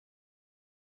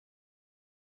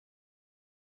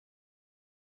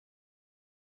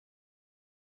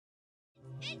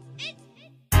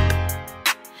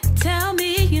Tell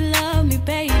me you love me,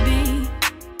 baby.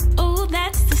 Oh,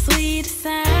 that's the sweetest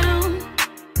sound.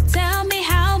 Tell me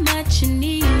how much you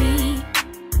need me.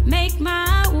 Make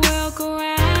my world go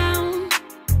round.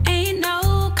 Ain't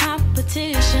no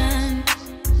competition.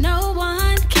 No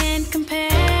one can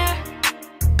compare.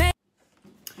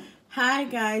 Hi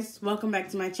guys, welcome back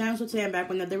to my channel. So today I'm back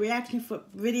with another reaction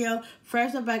video.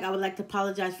 First of all, I would like to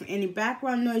apologize for any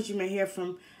background noise you may hear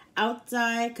from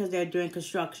outside because they're doing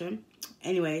construction.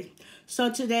 Anyways,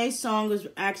 so today's song was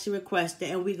actually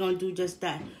requested and we're going to do just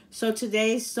that. So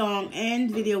today's song and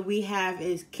video we have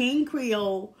is King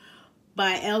Creole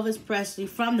by Elvis Presley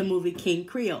from the movie King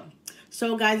Creole.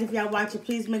 So guys, if y'all watch it,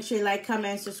 please make sure you like,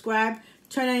 comment, and subscribe.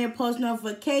 Turn on your post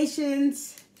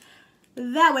notifications.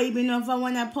 That way you be notified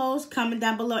when I post. Comment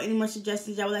down below any more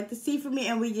suggestions y'all would like to see from me.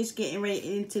 And we just getting right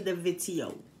into the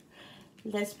video.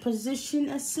 Let's position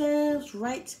ourselves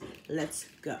right. Let's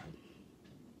go.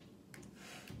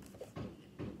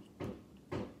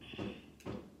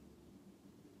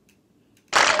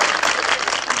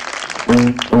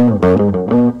 King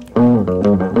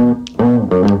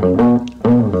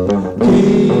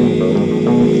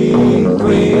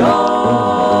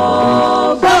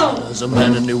Creole. There's a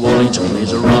man in New Orleans who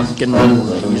plays a rock and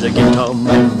roll. He's a guitar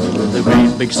man with a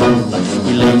great big soul.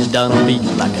 He lays down a beat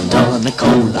like a ton of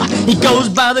coal. He goes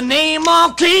by the name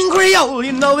of King Creole.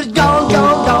 You know he's gone,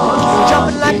 gone, gone,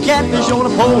 jumping like a catfish on a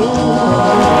pole.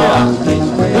 Yeah.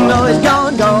 You know he's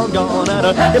gone, gone, gone, at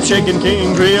a hip-shaking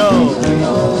King Creole.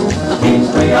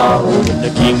 When the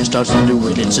king starts to do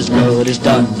it, it's as good as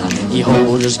done. He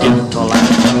holds his guitar like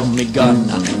a Tommy gun.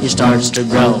 He starts to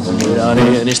growl without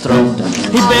in his throat.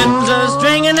 He bends a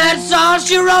string and that's all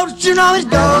she wrote. You know he's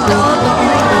gone, gone,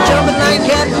 gone, jumping like a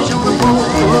catfish on a pole.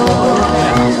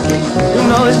 You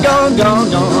know he's gone,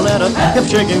 gone, gone, at a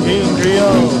hip-shaking King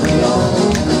Creole.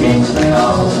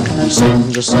 He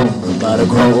sings a song about a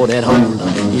crawdad hole.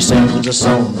 He sings a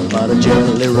song about a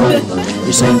jelly roll.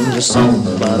 He sings a song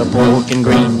about a pork and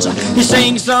greens. He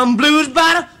sings some blues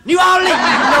about a New Orleans. You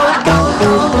know he's gone,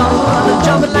 gone, gone,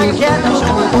 jumping like a catfish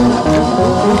on a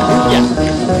pole. Yeah,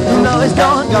 you know he's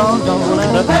gone, gone, gone,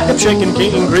 and a hip-shaking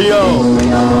King Creole.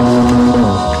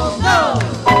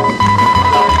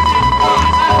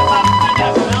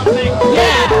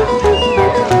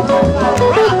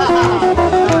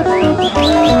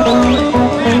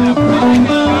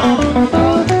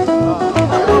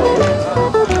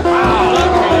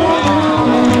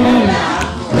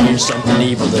 Something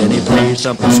evil, then he plays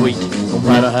something sweet. No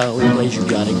matter how he plays, you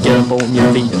gotta get up on your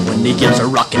feet. And when he gets a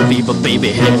rockin' fever, baby,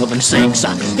 heaven sinks.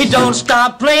 He don't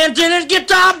stop playing till his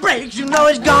guitar breaks. You know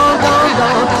he's gone, gone,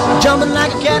 gone, jumping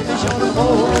like a catfish on the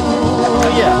pole.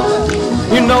 Yeah,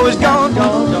 you know he's gone,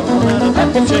 gone, gone, and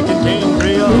a hip-shaking King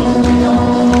Creole.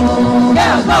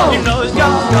 Yeah, no. You know he's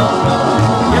gone, gone,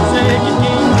 gone, hip-shaking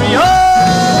King Creole.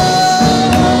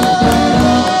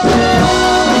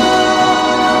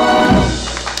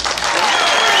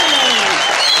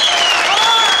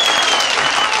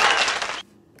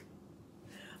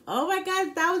 Oh my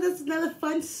God, that was just another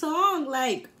fun song.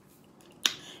 Like,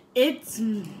 it's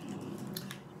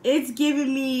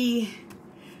giving me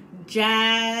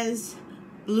jazz,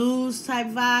 blues type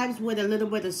vibes with a little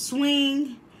bit of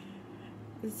swing.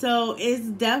 So it's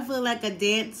definitely like a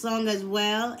dance song as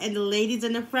well. And the ladies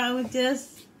in the front were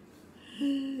just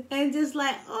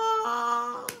like,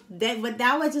 oh, but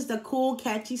that was just a cool,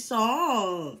 catchy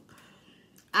song.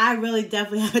 I really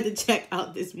definitely have to check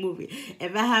out this movie.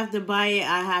 If I have to buy it,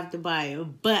 I have to buy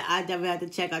it. But I definitely have to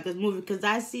check out this movie because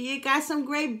I see it got some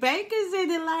great bangers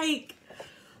in it. Like,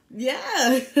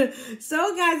 yeah.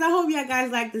 So, guys, I hope y'all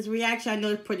guys like this reaction. I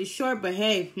know it's pretty short, but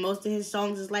hey, most of his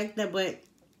songs is like that. But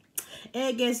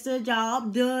it gets the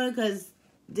job done because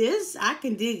this, I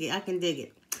can dig it. I can dig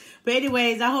it. But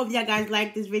anyways, I hope y'all guys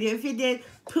liked this video. If you did,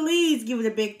 please give it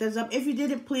a big thumbs up. If you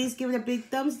didn't, please give it a big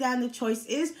thumbs down. The choice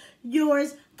is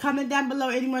yours. Comment down below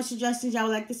any more suggestions y'all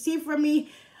would like to see from me.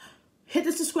 Hit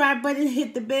the subscribe button.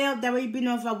 Hit the bell. That way you'll be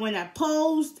notified when I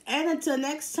post. And until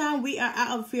next time, we are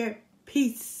out of here.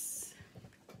 Peace.